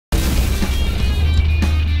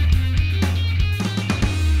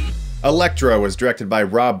Elektra was directed by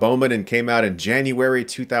Rob Bowman and came out in January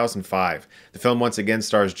 2005. The film once again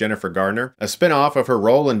stars Jennifer Garner, a spin-off of her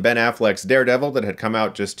role in Ben Affleck's Daredevil that had come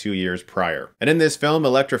out just 2 years prior. And in this film,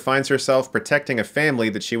 Elektra finds herself protecting a family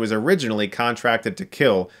that she was originally contracted to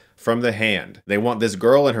kill from the Hand. They want this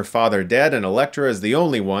girl and her father dead, and Elektra is the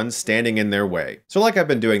only one standing in their way. So like I've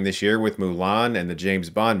been doing this year with Mulan and the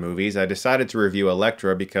James Bond movies, I decided to review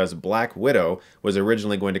Elektra because Black Widow was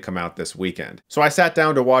originally going to come out this weekend. So I sat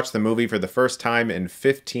down to watch the movie for the first time in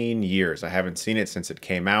 15 years. I haven't seen it since it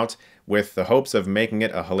came out, with the hopes of making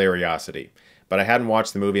it a hilariosity. But I hadn't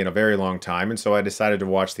watched the movie in a very long time, and so I decided to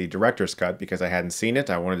watch the director's cut because I hadn't seen it.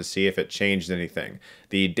 I wanted to see if it changed anything.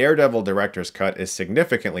 The Daredevil director's cut is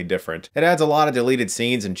significantly different. It adds a lot of deleted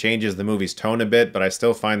scenes and changes the movie's tone a bit, but I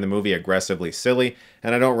still find the movie aggressively silly,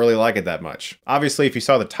 and I don't really like it that much. Obviously, if you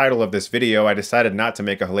saw the title of this video, I decided not to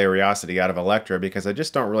make a hilariosity out of Elektra because I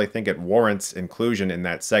just don't really think it warrants inclusion in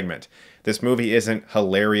that segment. This movie isn't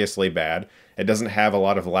hilariously bad. It doesn't have a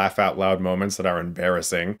lot of laugh-out-loud moments that are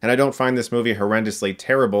embarrassing, and I don't find this movie horrendously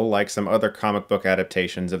terrible like some other comic book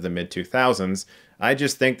adaptations of the mid-2000s. I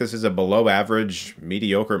just think this is a below-average,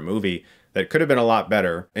 mediocre movie that could have been a lot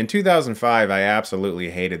better. In 2005, I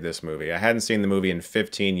absolutely hated this movie. I hadn't seen the movie in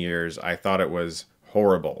 15 years. I thought it was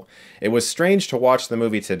horrible. It was strange to watch the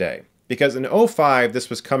movie today, because in 2005, this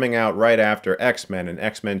was coming out right after X-Men and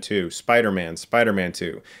X-Men 2, Spider-Man, Spider-Man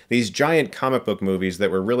 2. These giant comic book movies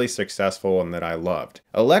that were really successful and that I loved.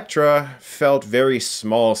 Elektra felt very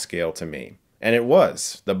small scale to me. And it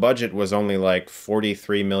was. The budget was only like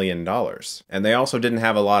 $43 million. And they also didn't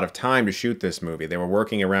have a lot of time to shoot this movie. They were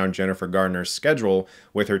working around Jennifer Garner's schedule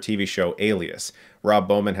with her TV show Alias. Rob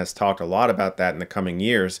Bowman has talked a lot about that in the coming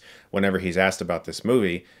years whenever he's asked about this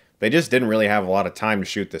movie. They just didn't really have a lot of time to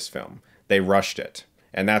shoot this film. They rushed it.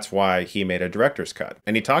 And that's why he made a director's cut.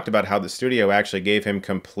 And he talked about how the studio actually gave him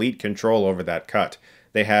complete control over that cut.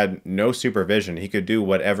 They had no supervision. He could do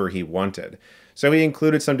whatever he wanted. So he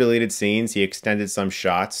included some deleted scenes, he extended some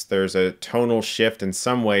shots, there's a tonal shift in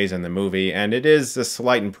some ways in the movie, and it is a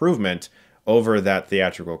slight improvement over that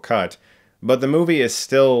theatrical cut, but the movie is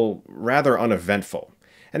still rather uneventful.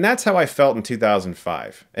 And that's how I felt in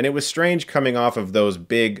 2005. And it was strange coming off of those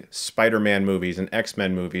big Spider-Man movies and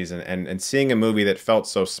X-Men movies and seeing a movie that felt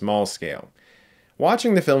so small scale.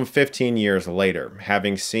 Watching the film 15 years later,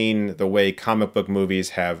 having seen the way comic book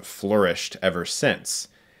movies have flourished ever since,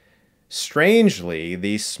 strangely,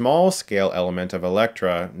 the small-scale element of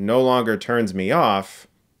Elektra no longer turns me off.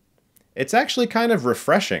 It's actually kind of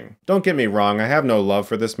refreshing. Don't get me wrong, I have no love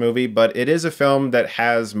for this movie, but it is a film that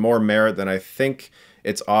has more merit than I think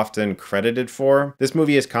it's often credited for. This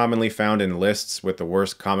movie is commonly found in lists with the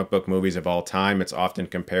worst comic book movies of all time. It's often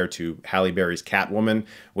compared to Halle Berry's Catwoman,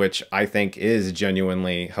 which I think is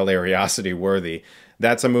genuinely hilariosity worthy.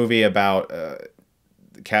 That's a movie about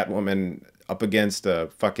Catwoman up against a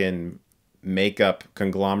fucking makeup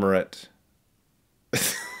conglomerate.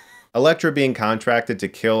 Elektra being contracted to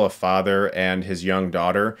kill a father and his young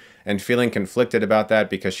daughter, and feeling conflicted about that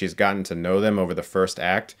because she's gotten to know them over the first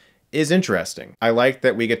act, is interesting. I like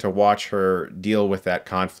that we get to watch her deal with that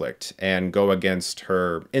conflict and go against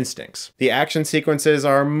her instincts. The action sequences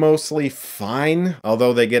are mostly fine,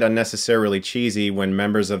 although they get unnecessarily cheesy when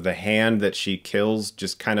members of the Hand that she kills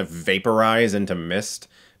just kind of vaporize into mist,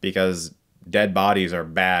 because dead bodies are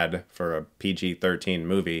bad for a PG-13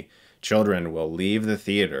 movie. Children will leave the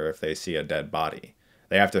theater if they see a dead body.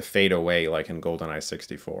 They have to fade away like in GoldenEye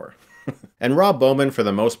 64. And Rob Bowman, for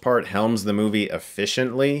the most part, helms the movie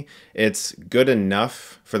efficiently. It's good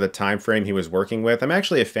enough for the time frame he was working with. I'm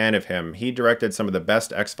actually a fan of him. He directed some of the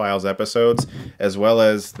best X-Files episodes, as well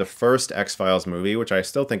as the first X-Files movie, which I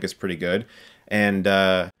still think is pretty good, and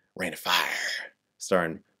Rain of Fire,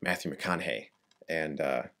 starring Matthew McConaughey and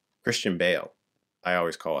Christian Bale. I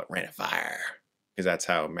always call it Rain of Fire, because that's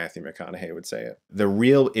how Matthew McConaughey would say it. The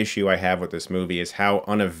real issue I have with this movie is how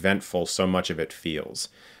uneventful so much of it feels.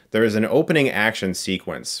 There is an opening action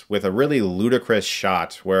sequence with a really ludicrous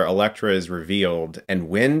shot where Elektra is revealed and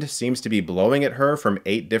wind seems to be blowing at her from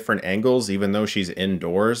 8 different angles even though she's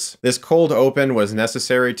indoors. This cold open was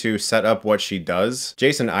necessary to set up what she does.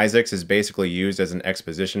 Jason Isaacs is basically used as an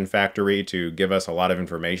exposition factory to give us a lot of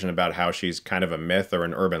information about how she's kind of a myth or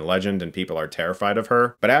an urban legend and people are terrified of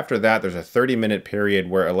her. But after that, there's a 30-minute period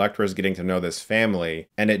where Elektra is getting to know this family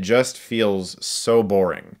and it just feels so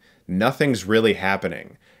boring. Nothing's really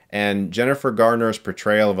happening. And Jennifer Garner's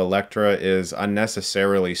portrayal of Elektra is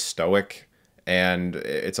unnecessarily stoic, and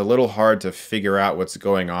it's a little hard to figure out what's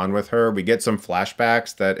going on with her. We get some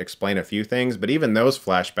flashbacks that explain a few things, but even those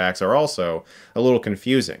flashbacks are also a little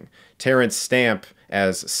confusing. Terence Stamp,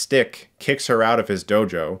 as Stick, kicks her out of his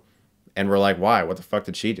dojo. And we're like, why? What the fuck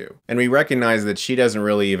did she do? And we recognize that she doesn't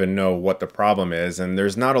really even know what the problem is, and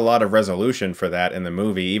there's not a lot of resolution for that in the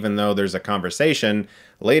movie, even though there's a conversation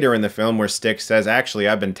later in the film where Stick says, actually,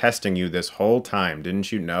 I've been testing you this whole time,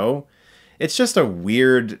 didn't you know? It's just a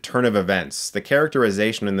weird turn of events. The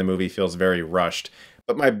characterization in the movie feels very rushed.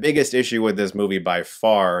 But my biggest issue with this movie by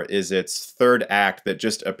far is its third act that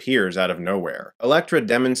just appears out of nowhere. Elektra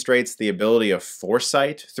demonstrates the ability of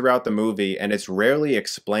foresight throughout the movie, and it's rarely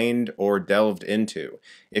explained or delved into.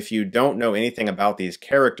 If you don't know anything about these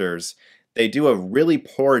characters, they do a really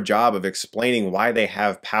poor job of explaining why they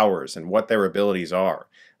have powers and what their abilities are.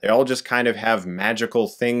 They all just kind of have magical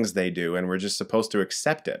things they do, and we're just supposed to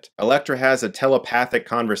accept it. Elektra has a telepathic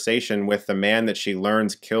conversation with the man that she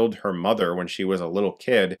learns killed her mother when she was a little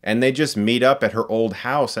kid, and they just meet up at her old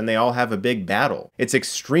house and they all have a big battle. It's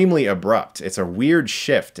extremely abrupt. It's a weird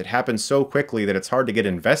shift. It happens so quickly that it's hard to get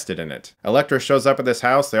invested in it. Elektra shows up at this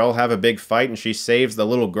house, they all have a big fight, and she saves the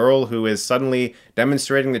little girl who is suddenly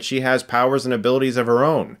demonstrating that she has powers and abilities of her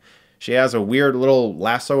own. She has a weird little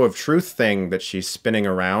lasso of truth thing that she's spinning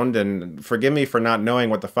around, and forgive me for not knowing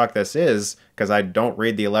what the fuck this is, because I don't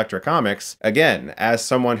read the Elektra comics. Again, as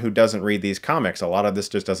someone who doesn't read these comics, a lot of this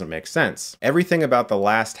just doesn't make sense. Everything about the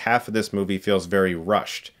last half of this movie feels very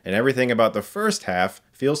rushed, and everything about the first half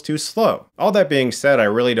feels too slow. All that being said, I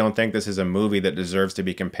really don't think this is a movie that deserves to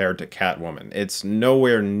be compared to Catwoman. It's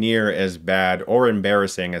nowhere near as bad or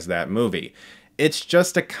embarrassing as that movie. It's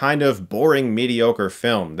just a kind of boring, mediocre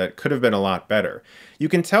film that could have been a lot better. You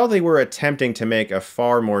can tell they were attempting to make a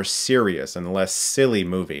far more serious and less silly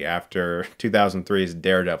movie after 2003's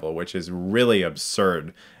Daredevil, which is really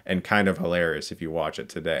absurd and kind of hilarious if you watch it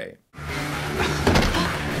today.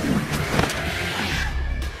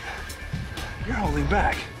 You're holding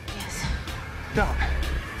back. Yes. Don't.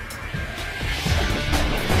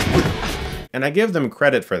 And I give them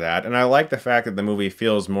credit for that, and I like the fact that the movie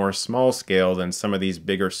feels more small-scale than some of these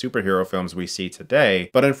bigger superhero films we see today,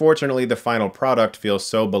 but unfortunately the final product feels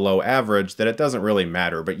so below average that it doesn't really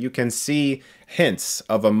matter, but you can see hints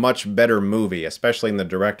of a much better movie, especially in the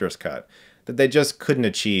director's cut, that they just couldn't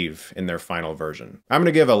achieve in their final version. I'm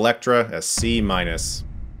gonna give Elektra a C-.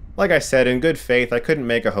 Like I said, in good faith, I couldn't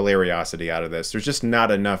make a hilariosity out of this. There's just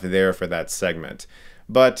not enough there for that segment.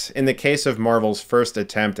 But in the case of Marvel's first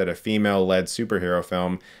attempt at a female-led superhero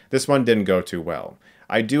film, this one didn't go too well.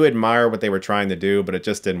 I do admire what they were trying to do, but it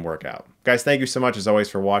just didn't work out. Guys, thank you so much as always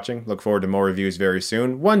for watching. Look forward to more reviews very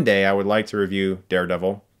soon. One day I would like to review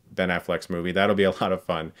Daredevil, Ben Affleck's movie. That'll be a lot of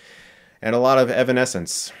fun. And a lot of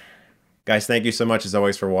evanescence. Guys, thank you so much as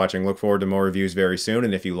always for watching. Look forward to more reviews very soon.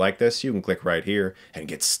 And if you like this, you can click right here and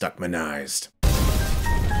get Stuckmanized.